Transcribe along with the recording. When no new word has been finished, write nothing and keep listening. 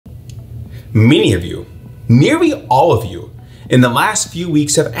Many of you, nearly all of you, in the last few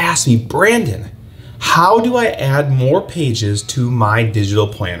weeks have asked me, Branden, how do I add more pages to my digital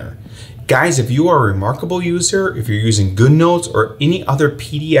planner? Guys, if you are a Remarkable user, if you're using GoodNotes or any other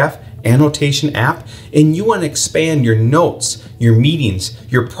PDF annotation app, and you want to expand your notes, your meetings,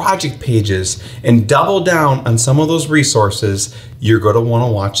 your project pages, and double down on some of those resources, you're going to want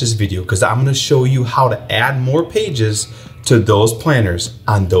to watch this video because I'm going to show you how to add more pages to those planners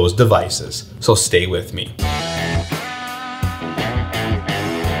on those devices. So stay with me.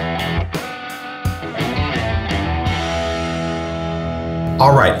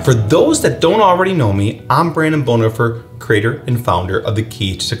 All right, for those that don't already know me, I'm Branden Bodendorfer, creator and founder of the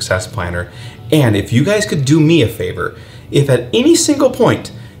Key to Success Planner. And if you guys could do me a favor, if at any single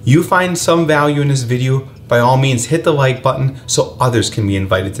point you find some value in this video, by all means hit the like button so others can be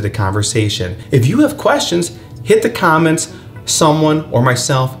invited to the conversation. If you have questions, hit the comments. Someone or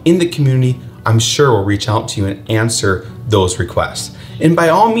myself in the community, I'm sure will reach out to you and answer those requests. And by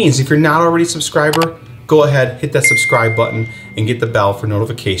all means, if you're not already a subscriber, go ahead, hit that subscribe button and get the bell for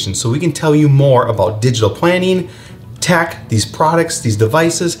notifications so we can tell you more about digital planning, tech, these products, these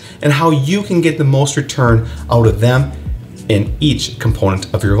devices, and how you can get the most return out of them in each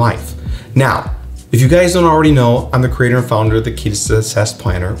component of your life. Now, if you guys don't already know, I'm the creator and founder of the Key to Success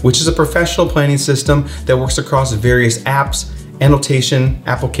Planner, which is a professional planning system that works across various apps, annotation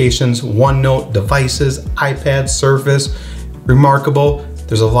applications, OneNote, devices, iPad, Surface, Remarkable.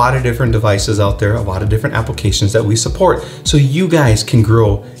 There's a lot of different devices out there, a lot of different applications that we support so you guys can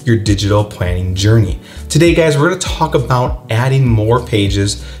grow your digital planning journey. Today, guys, we're going to talk about adding more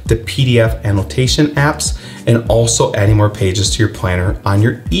pages to PDF annotation apps and also adding more pages to your planner on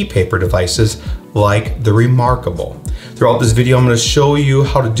your ePaper devices like the Remarkable. Throughout this video, I'm going to show you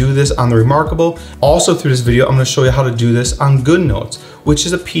how to do this on the Remarkable. Also through this video, I'm going to show you how to do this on GoodNotes, which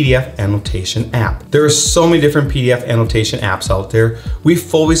is a PDF annotation app. There are so many different PDF annotation apps out there. We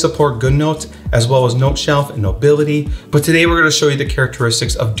fully support GoodNotes as well as Noteshelf and Nobility, but today we're going to show you the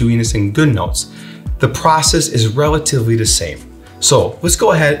characteristics of doing this in GoodNotes. The process is relatively the same. So let's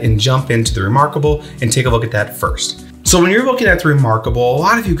go ahead and jump into the Remarkable and take a look at that first. So when you're looking at the Remarkable, a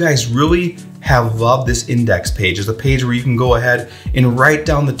lot of you guys really have loved this index page. It's a page where you can go ahead and write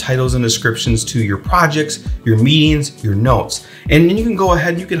down the titles and descriptions to your projects, your meetings, your notes. And then you can go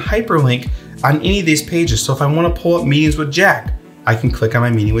ahead and you can hyperlink on any of these pages. So if I want to pull up meetings with Jack, I can click on my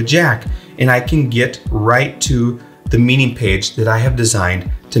meeting with Jack and I can get right to the meeting page that I have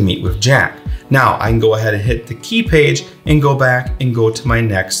designed to meet with Jack. Now I can go ahead and hit the key page and go back and go to my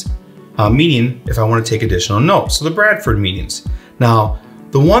next meeting if I want to take additional notes. So the Bradford meetings. Now,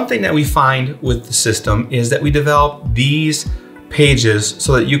 the one thing that we find with the system is that we develop these pages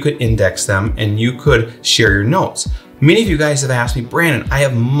so that you could index them and you could share your notes. Many of you guys have asked me, Branden, I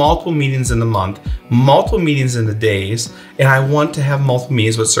have multiple meetings in the month, multiple meetings in the days, and I want to have multiple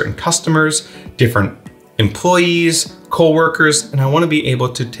meetings with certain customers, different employees, co-workers, and I want to be able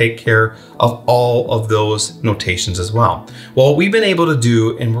to take care of all of those notations as well. Well, what we've been able to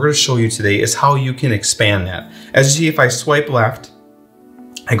do, and we're going to show you today, is how you can expand that. As you see, if I swipe left,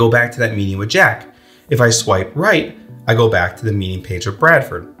 I go back to that meeting with Jack. If I swipe right, I go back to the meeting page with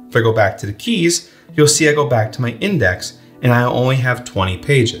Bradford. If I go back to the keys, you'll see I go back to my index and I only have 20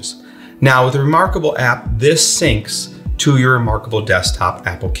 pages. Now with the Remarkable app, this syncs to your Remarkable desktop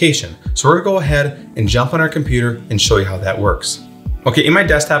application. So we're gonna go ahead and jump on our computer and show you how that works. Okay, in my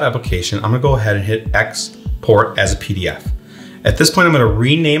desktop application, I'm gonna go ahead and hit export as a PDF. At this point, I'm gonna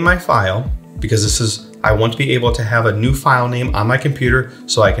rename my file because I want to be able to have a new file name on my computer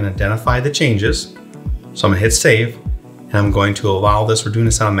so I can identify the changes. So I'm gonna hit save and I'm going to allow this. We're doing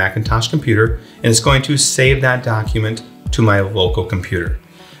this on a Macintosh computer and it's going to save that document to my local computer.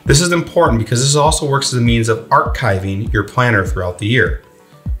 This is important because this also works as a means of archiving your planner throughout the year.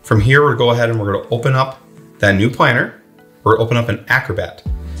 From here, we'll go ahead and we're going to open up that new planner. We're going to open up an Acrobat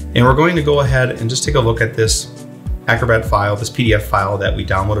and we're going to go ahead and just take a look at this Acrobat file, this PDF file that we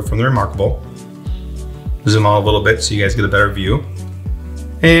downloaded from the Remarkable. Zoom out a little bit so you guys get a better view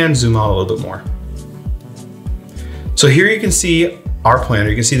and zoom out a little bit more. So here you can see our planner.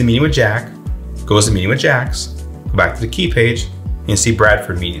 You can see the meeting with Jack, goes to meeting with Jack's, go back to the key page and you see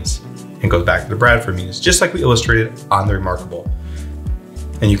Bradford meetings and goes back to the Bradford meetings, just like we illustrated on the Remarkable.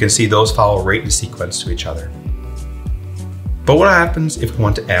 And you can see those follow right in sequence to each other. But what happens if we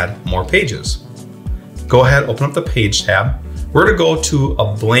want to add more pages? Go ahead, open up the page tab. We're gonna go to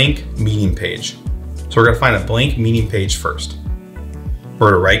a blank meeting page. So we're gonna find a blank meeting page first.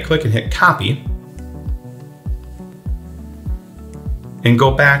 We're gonna right click and hit copy. And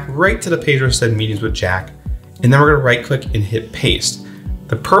go back right to the page where it said meetings with Jack. And then we're gonna right click and hit paste.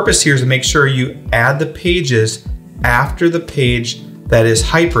 The purpose here is to make sure you add the pages after the page that is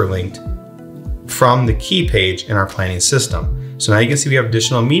hyperlinked from the key page in our planning system. So now you can see we have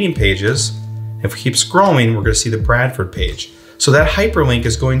additional meeting pages. If we keep scrolling, we're going to see the Bradford page. So that hyperlink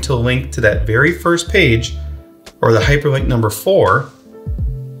is going to link to that very first page, or the hyperlink number 4,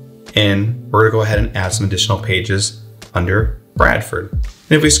 and we're going to go ahead and add some additional pages under Bradford.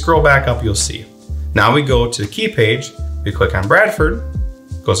 And if we scroll back up, you'll see. Now we go to the key page, we click on Bradford,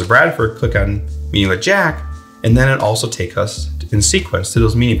 goes to Bradford, click on Meeting with Jack, and then it also takes us in sequence to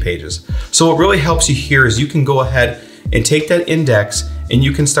those meeting pages. So what really helps you here is you can go ahead and take that index and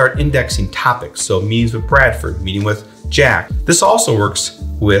you can start indexing topics. So meetings with Bradford, meeting with Jack. This also works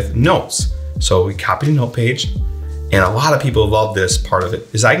with notes. So we copy the note page, and a lot of people love this part of it,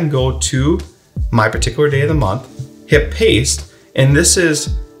 is I can go to my particular day of the month, hit paste, and this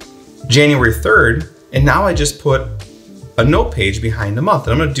is January 3rd, and now I just put a note page behind the month.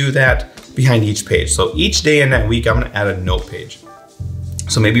 And I'm gonna do that behind each page. So each day in that week, I'm gonna add a note page.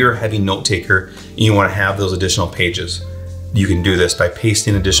 So maybe you're a heavy note taker and you wanna have those additional pages. You can do this by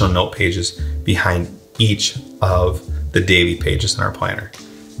pasting additional note pages behind each of the daily pages in our planner.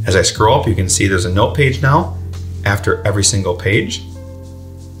 As I scroll up, you can see there's a note page now after every single page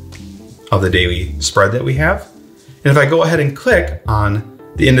of the daily spread that we have. And if I go ahead and click on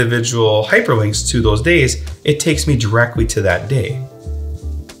the individual hyperlinks to those days, it takes me directly to that day.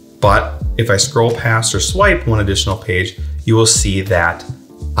 But if I scroll past or swipe one additional page, you will see that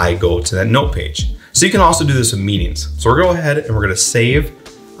I go to that note page. So you can also do this with meetings. So we're going to go ahead and we're going to save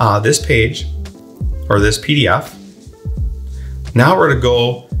this page or this PDF. Now we're going to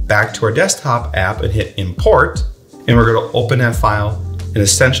go back to our desktop app and hit import, and we're going to open that file and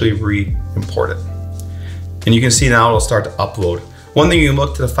essentially re-import it. And you can see now it'll start to upload. One thing, you can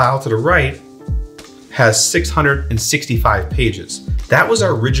look to the file to the right, has 665 pages. That was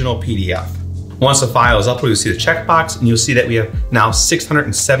our original PDF. Once the file is uploaded, you'll see the checkbox, and you'll see that we have now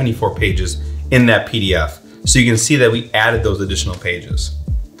 674 pages in that PDF. So you can see that we added those additional pages.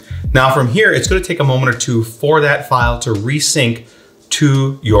 Now from here, it's going to take a moment or two for that file to resync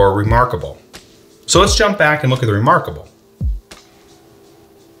to your Remarkable. So let's jump back and look at the Remarkable.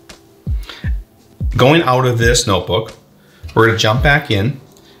 Going out of this notebook, we're going to jump back in,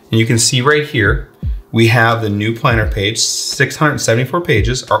 and you can see right here, we have the new planner page, 674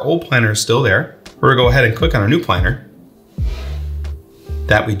 pages. Our old planner is still there. We're going to go ahead and click on our new planner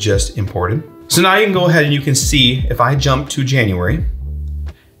that we just imported. So now you can go ahead and you can see if I jump to January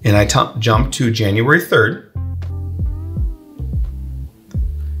and I jump to January 3rd,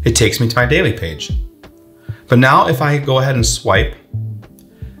 it takes me to my daily page. But now if I go ahead and swipe,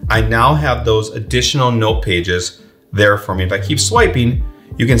 I now have those additional note pages there for me. If I keep swiping,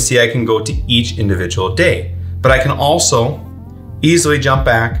 you can see I can go to each individual day, but I can also easily jump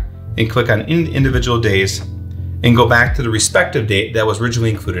back and click on individual days and go back to the respective date that was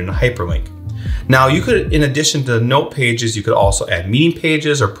originally included in a hyperlink. Now you could, in addition to note pages, you could also add meeting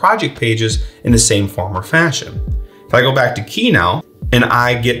pages or project pages in the same form or fashion. If I go back to key now and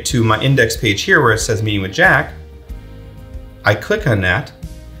I get to my index page here where it says Meeting with Jack, I click on that,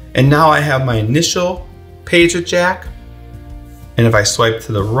 and now I have my initial page with Jack. And if I swipe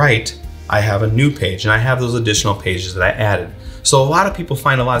to the right, I have a new page, and I have those additional pages that I added. So a lot of people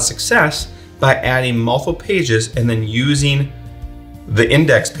find a lot of success by adding multiple pages and then using the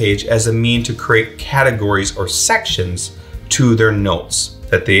index page as a means to create categories or sections to their notes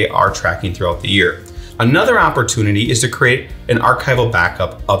that they are tracking throughout the year. Another opportunity is to create an archival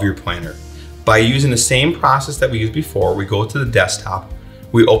backup of your planner. By using the same process that we used before, we go to the desktop,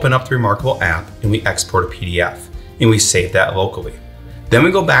 we open up the Remarkable app, and we export a PDF, and we save that locally. Then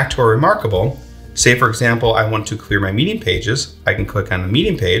we go back to our Remarkable. Say for example, I want to clear my meeting pages. I can click on the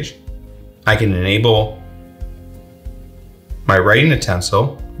meeting page. I can enable my writing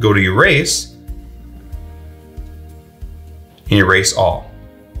utensil, go to erase, and erase all.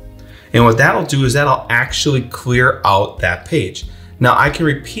 And what that'll do is that'll actually clear out that page. Now I can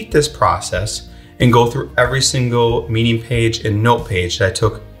repeat this process and go through every single meeting page and note page that I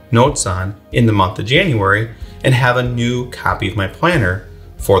took notes on in the month of January and have a new copy of my planner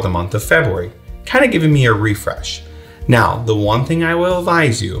for the month of February, kind of giving me a refresh. Now, the one thing I will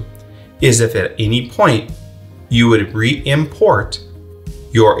advise you is if at any point you would re-import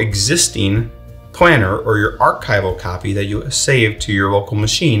your existing planner or your archival copy that you saved to your local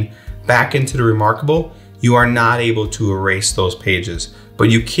machine back into the Remarkable, you are not able to erase those pages,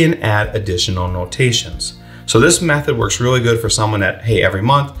 but you can add additional notations. So this method works really good for someone that, hey, every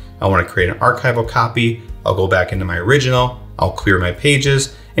month I want to create an archival copy, I'll go back into my original, I'll clear my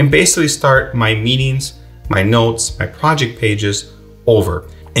pages, and basically start my meetings, my notes, my project pages over.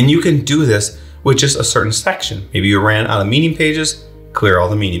 And you can do this with just a certain section. Maybe you ran out of meeting pages, clear all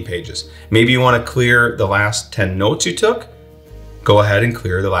the meeting pages. Maybe you want to clear the last 10 notes you took, go ahead and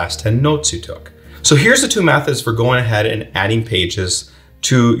clear the last 10 notes you took. So here's the two methods for going ahead and adding pages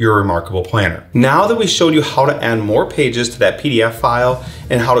to your Remarkable Planner. Now that we showed you how to add more pages to that PDF file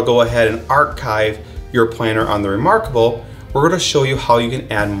and how to go ahead and archive your planner on the Remarkable, we're going to show you how you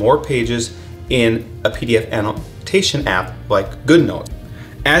can add more pages in a PDF annotation app like GoodNotes.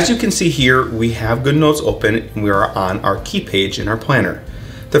 As you can see here, we have GoodNotes open and we are on our key page in our planner.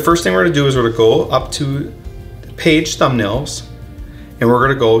 The first thing we're going to do is we're going to go up to page thumbnails and we're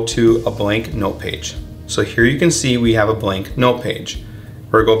going to go to a blank note page. So here you can see we have a blank note page.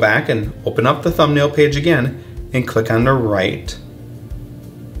 We're going to go back and open up the thumbnail page again and click on the right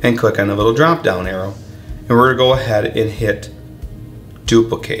and click on the little drop down arrow. And we're going to go ahead and hit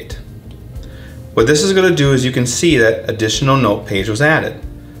duplicate. What this is going to do is you can see that additional note page was added.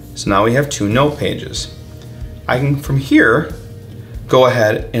 So now we have 2 note pages. I can from here go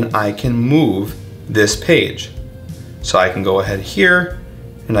ahead and I can move this page. So I can go ahead here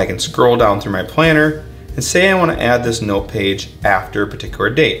and I can scroll down through my planner and say I want to add this note page after a particular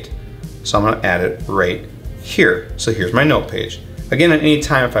date. So I'm going to add it right here. So here's my note page. Again, at any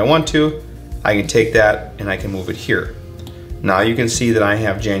time if I want to, I can take that and I can move it here. Now you can see that I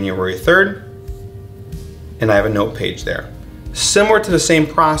have January 3rd and I have a note page there. Similar to the same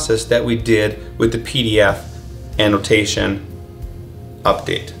process that we did with the PDF annotation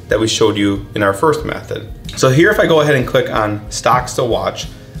update that we showed you in our first method. So here if I go ahead and click on Stocks to Watch,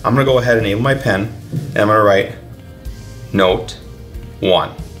 I'm going to go ahead and enable my pen and I'm going to write Note 1.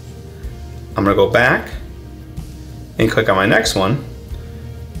 I'm going to go back and click on my next one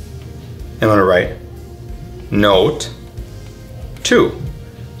and I'm going to write Note 2.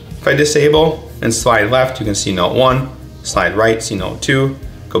 If I disable and slide left, you can see Note 1, slide right, see Note 2,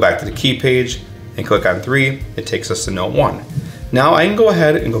 go back to the key page and click on 3, it takes us to Note 1. Now I can go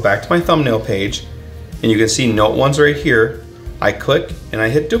ahead and go back to my thumbnail page and you can see Note 1's right here. I click and I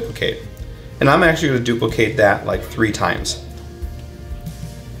hit duplicate. And I'm actually going to duplicate that like 3 times.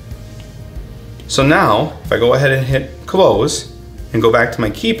 So now if I go ahead and hit close and go back to my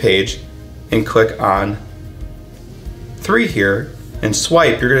key page and click on 3 here and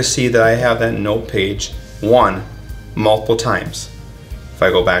swipe, you're going to see that I have that note page 1 multiple times. If I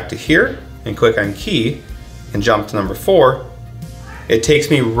go back to here and click on key and jump to number 4, it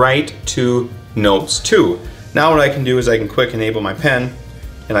takes me right to notes 2. Now what I can do is I can quick enable my pen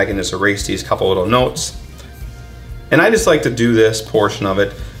and I can just erase these couple little notes. And I just like to do this portion of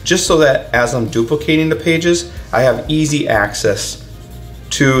it just so that as I'm duplicating the pages, I have easy access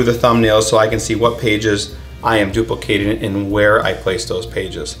to the thumbnails so I can see what pages I am duplicating and where I place those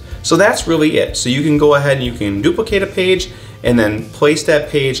pages. So that's really it. So you can go ahead and you can duplicate a page and then place that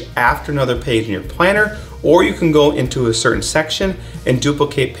page after another page in your planner, or you can go into a certain section and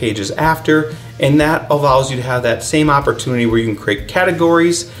duplicate pages after, and that allows you to have that same opportunity where you can create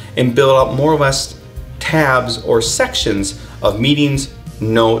categories and build up more or less tabs or sections of meetings,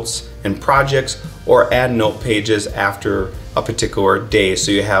 notes, and projects, or add note pages after a particular day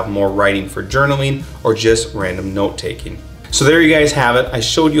so you have more writing for journaling or just random note taking. So there you guys have it. I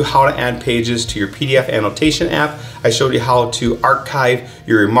showed you how to add pages to your PDF annotation app. I showed you how to archive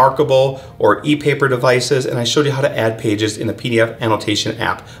your Remarkable or ePaper devices, and I showed you how to add pages in a PDF annotation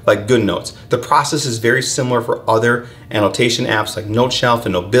app like GoodNotes. The process is very similar for other annotation apps like Noteshelf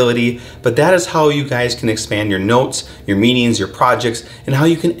and Nobility, but that is how you guys can expand your notes, your meetings, your projects, and how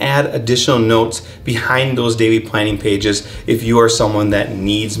you can add additional notes behind those daily planning pages if you are someone that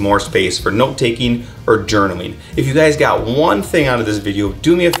needs more space for note-taking or journaling. If you guys got one thing out of this video,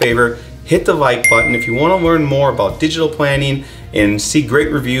 do me a favor, hit the like button. If you want to learn more about digital planning and see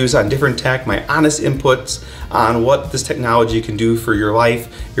great reviews on different tech, my honest inputs on what this technology can do for your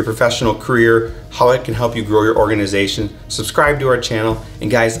life, your professional career, how it can help you grow your organization, subscribe to our channel.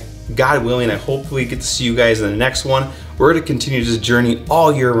 And guys, God willing, I hopefully get to see you guys in the next one. We're going to continue this journey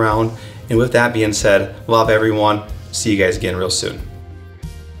all year round. And with that being said, love everyone. See you guys again real soon.